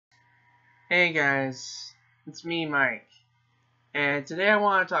Hey guys, it's me, Mike, and today I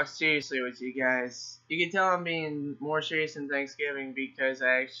want to talk seriously with you guys. You can tell I'm being more serious than Thanksgiving because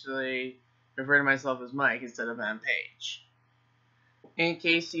I actually refer to myself as Mike instead of on Page. In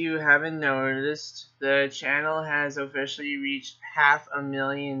case you haven't noticed, the channel has officially reached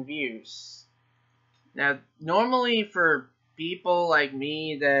 500,000 views. Now, normally for people like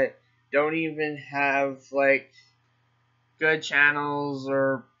me that don't even have, good channels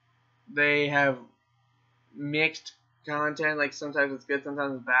or they have mixed content, like sometimes it's good,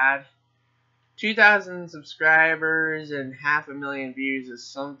 sometimes it's bad. 2,000 subscribers and 500,000 views is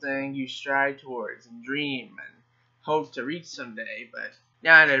something you strive towards and dream and hope to reach someday. But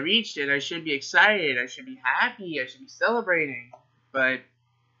now that I reached it, I should be excited, I should be happy, I should be celebrating. But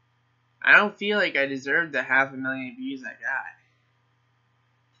I don't feel like I deserve the 500,000 views I got.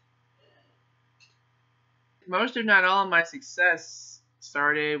 Most if not all of my success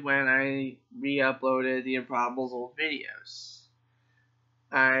started when I re-uploaded the Improv-ables old videos.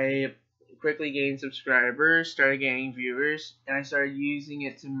 I quickly gained subscribers, started gaining viewers, and I started using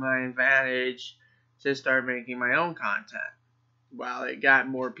it to my advantage to start making my own content. While it got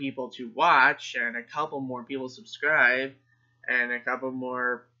more people to watch, and a couple more people subscribe, and a couple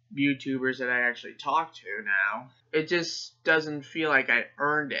more YouTubers that I actually talk to now, it just doesn't feel like I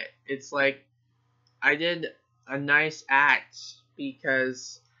earned it. It's like I did a nice act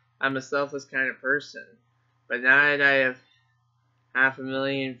because I'm a selfless kind of person. But now that I have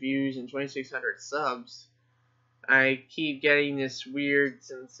 500,000 views and 2,600 subs, I keep getting this weird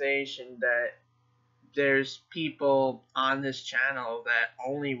sensation that there's people on this channel that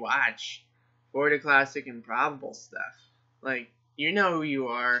only watch for the classic Improv-able stuff. Like, you know who you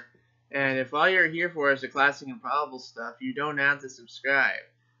are, and if all you're here for is the classic Improv-able stuff, you don't have to subscribe.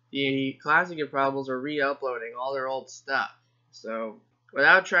 The classic Improv-ables are re-uploading all their old stuff. So,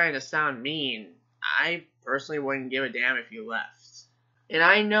 without trying to sound mean, I personally wouldn't give a damn if you left. And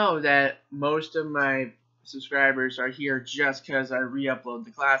I know that most of my subscribers are here just because I re-upload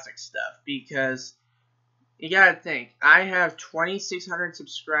the classic stuff. Because you gotta think, I have 2,600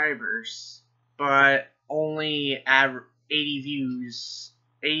 subscribers, but only 80 views,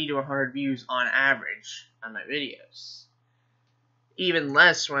 80 to 100 views on average on my videos. Even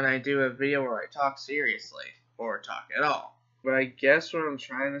less when I do a video where I talk seriously, or talk at all. But I guess what I'm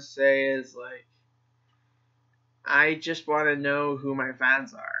trying to say is, I just want to know who my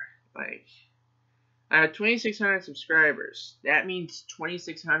fans are. I have 2,600 subscribers. That means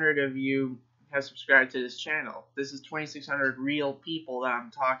 2,600 of you have subscribed to this channel. This is 2,600 real people that I'm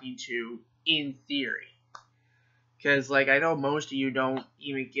talking to in theory. Because, I know most of you don't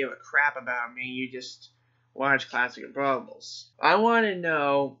even give a crap about me. You just watch classic Improv-ables. I want to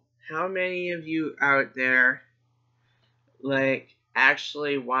know how many of you out there,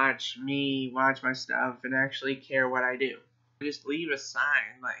 actually watch me, watch my stuff, and actually care what I do. Just leave a sign,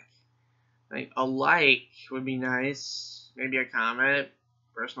 a like would be nice, maybe a comment,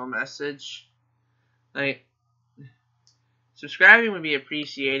 personal message. Subscribing would be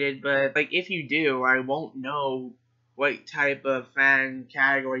appreciated, but, if you do, I won't know what type of fan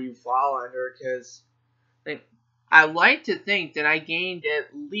category you fall under, because, I like to think that I gained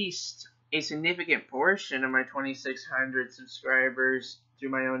at least a significant portion of my 2,600 subscribers through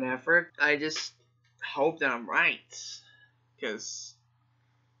my own effort. I just hope that I'm right. Because,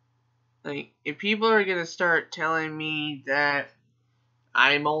 if people are going to start telling me that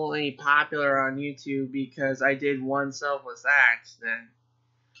I'm only popular on YouTube because I did one selfless act, then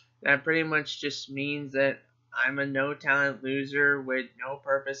that pretty much just means that I'm a no-talent loser with no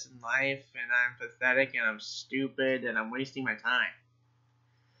purpose in life, and I'm pathetic, and I'm stupid, and I'm wasting my time.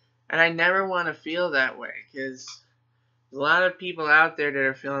 And I never want to feel that way, because there's a lot of people out there that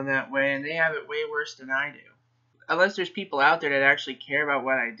are feeling that way, and they have it way worse than I do. Unless there's people out there that actually care about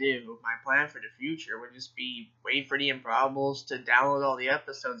what I do, my plan for the future would just be wait for the Improv-ables to download all the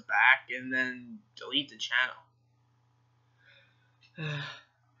episodes back, and then delete the channel.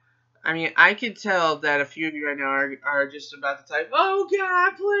 I mean, I could tell that a few of you right now are just about to type, "Oh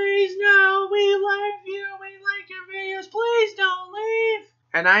God, please, no, we love you, we like your videos, please don't leave."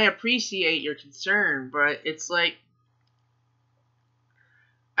 And I appreciate your concern, but it's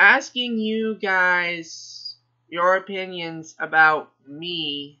asking you guys your opinions about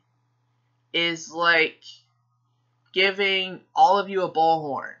me is like giving all of you a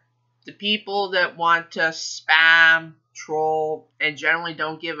bullhorn. The people that want to spam, troll, and generally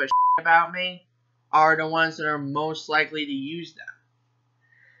don't give a shit about me are the ones that are most likely to use them.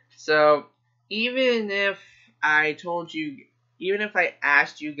 So, even if I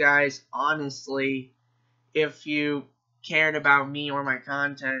asked you guys honestly if you cared about me or my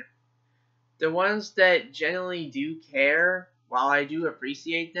content, the ones that genuinely do care, while I do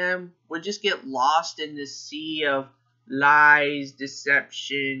appreciate them, would just get lost in the sea of lies,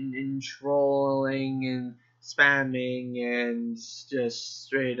 deception, and trolling, and spamming, and just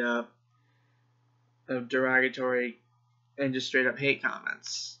straight up derogatory and just straight up hate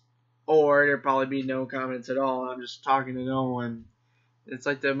comments. Or there'd probably be no comments at all. I'm just talking to no one. It's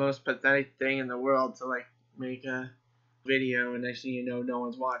like the most pathetic thing in the world to like make a video and next thing you know, no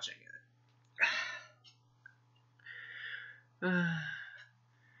one's watching it.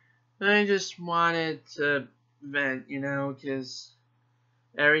 I just wanted to vent, because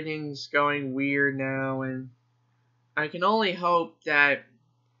everything's going weird now, and I can only hope that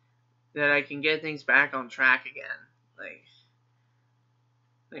I can get things back on track again.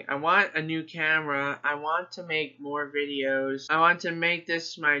 Like I want a new camera. I want to make more videos. I want to make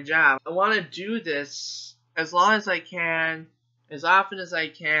this my job. I want to do this as long as I can, as often as I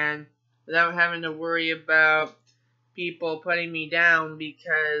can, without having to worry about people putting me down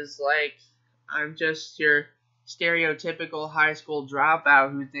because, like, I'm just your stereotypical high school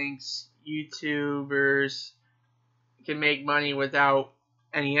dropout who thinks YouTubers can make money without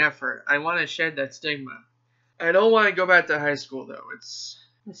any effort. I want to shed that stigma. I don't want to go back to high school, though.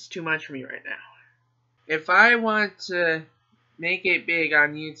 It's too much for me right now. If I want to make it big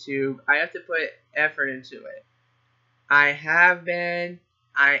on YouTube, I have to put effort into it. I have been,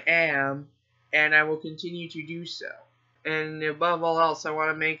 I am, and I will continue to do so. And above all else, I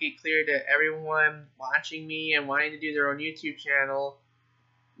want to make it clear to everyone watching me and wanting to do their own YouTube channel,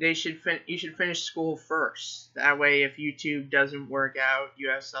 you should finish school first. That way, if YouTube doesn't work out, you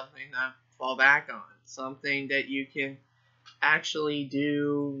have something to fall back on. Something that you can actually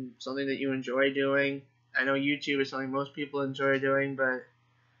do, something that you enjoy doing. I know YouTube is something most people enjoy doing, but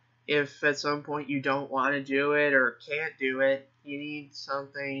if at some point you don't want to do it or can't do it, you need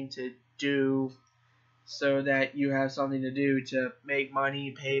something to do so that you have something to do to make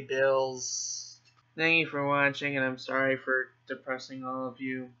money, pay bills. Thank you for watching, and I'm sorry for depressing all of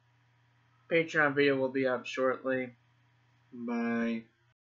you. Patreon video will be up shortly. Bye.